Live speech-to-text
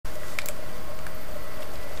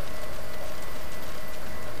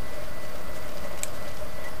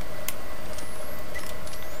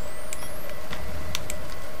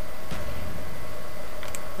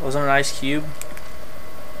Wasn't it Ice Cube?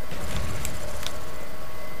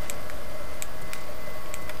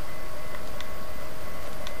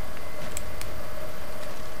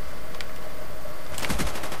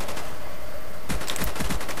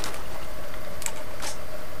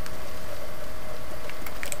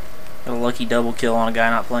 Got a lucky double kill on a guy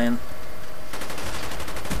not playing.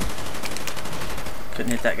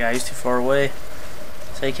 Couldn't hit that guy, he's too far away.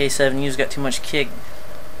 This AK-7U's got too much kick.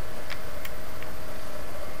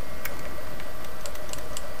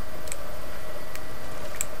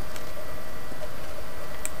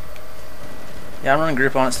 Yeah, I'm running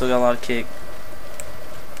grip on it, still got a lot of kick.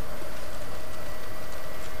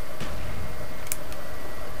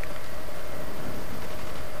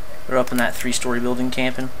 They're up in that 3-story building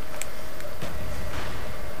camping.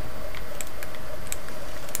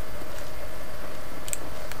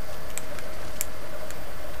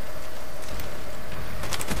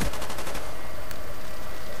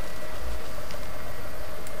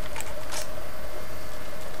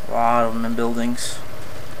 A lot of them in buildings.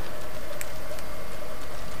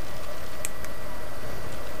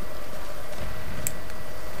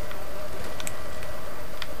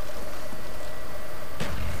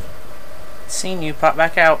 Seen you, pop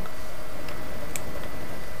back out.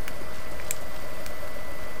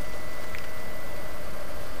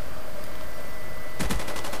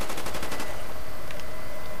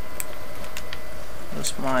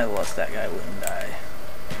 Just my luck that guy wouldn't die.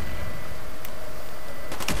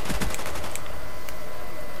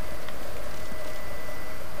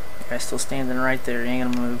 The guy's still standing right there, he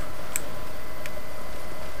ain't gonna move.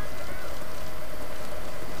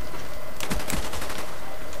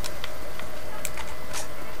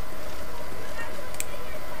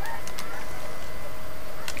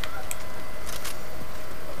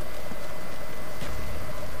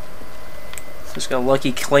 Just got a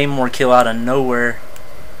lucky Claymore kill out of nowhere.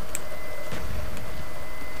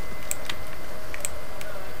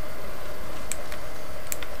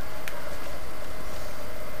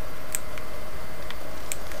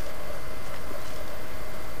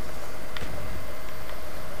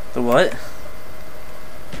 The what?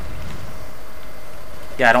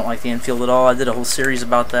 Yeah, I don't like the infield at all. I did a whole series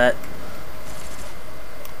about that.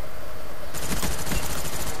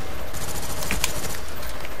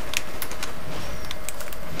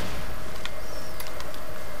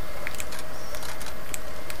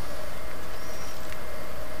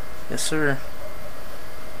 Yes, sir.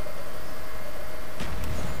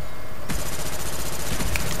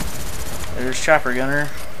 There's Chopper Gunner.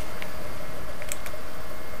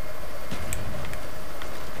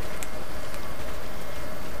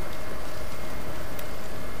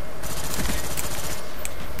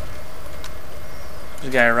 There's a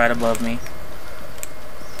guy right above me.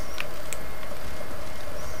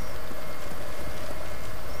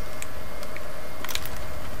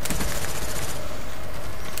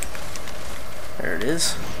 There it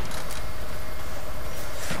is.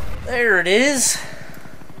 There it is.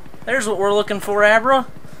 There's what we're looking for, Abra.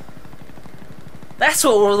 That's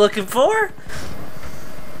what we're looking for.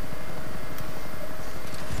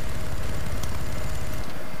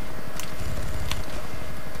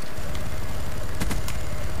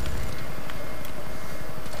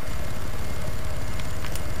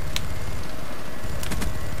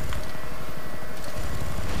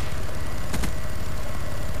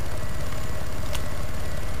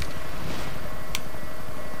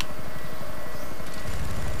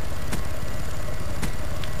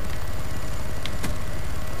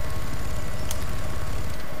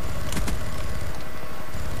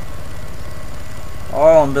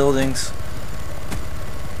 All in buildings.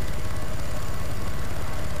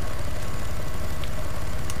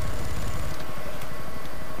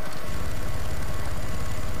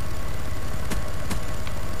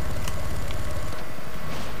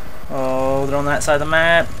 Oh, they're on that side of the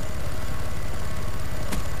map.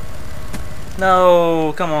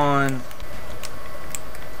 No, come on.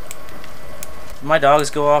 Did my dogs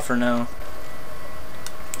go off or no?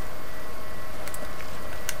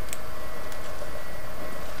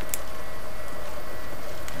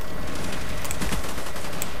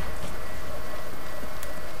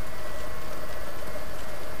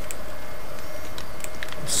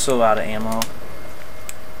 So out of ammo.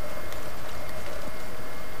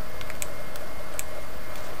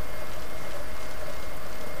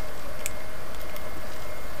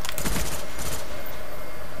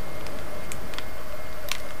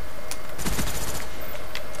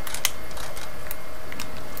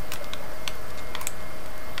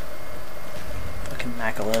 Fucking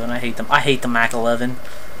Mac 11. I hate them. I hate the Mac 11.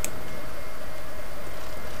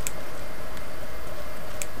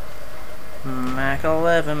 Mac Mac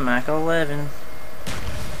 11, Mac 11.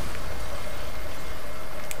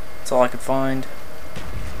 That's all I could find.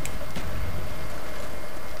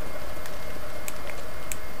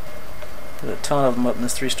 There's a ton of them up in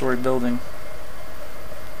this 3-story building.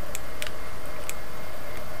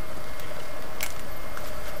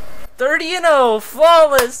 .30-0,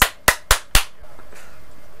 flawless.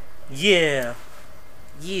 Yeah,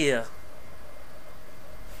 yeah.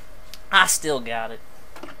 I still got it.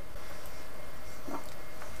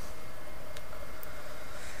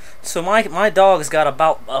 So my dog's got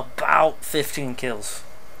about 15 kills.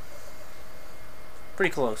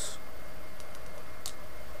 Pretty close.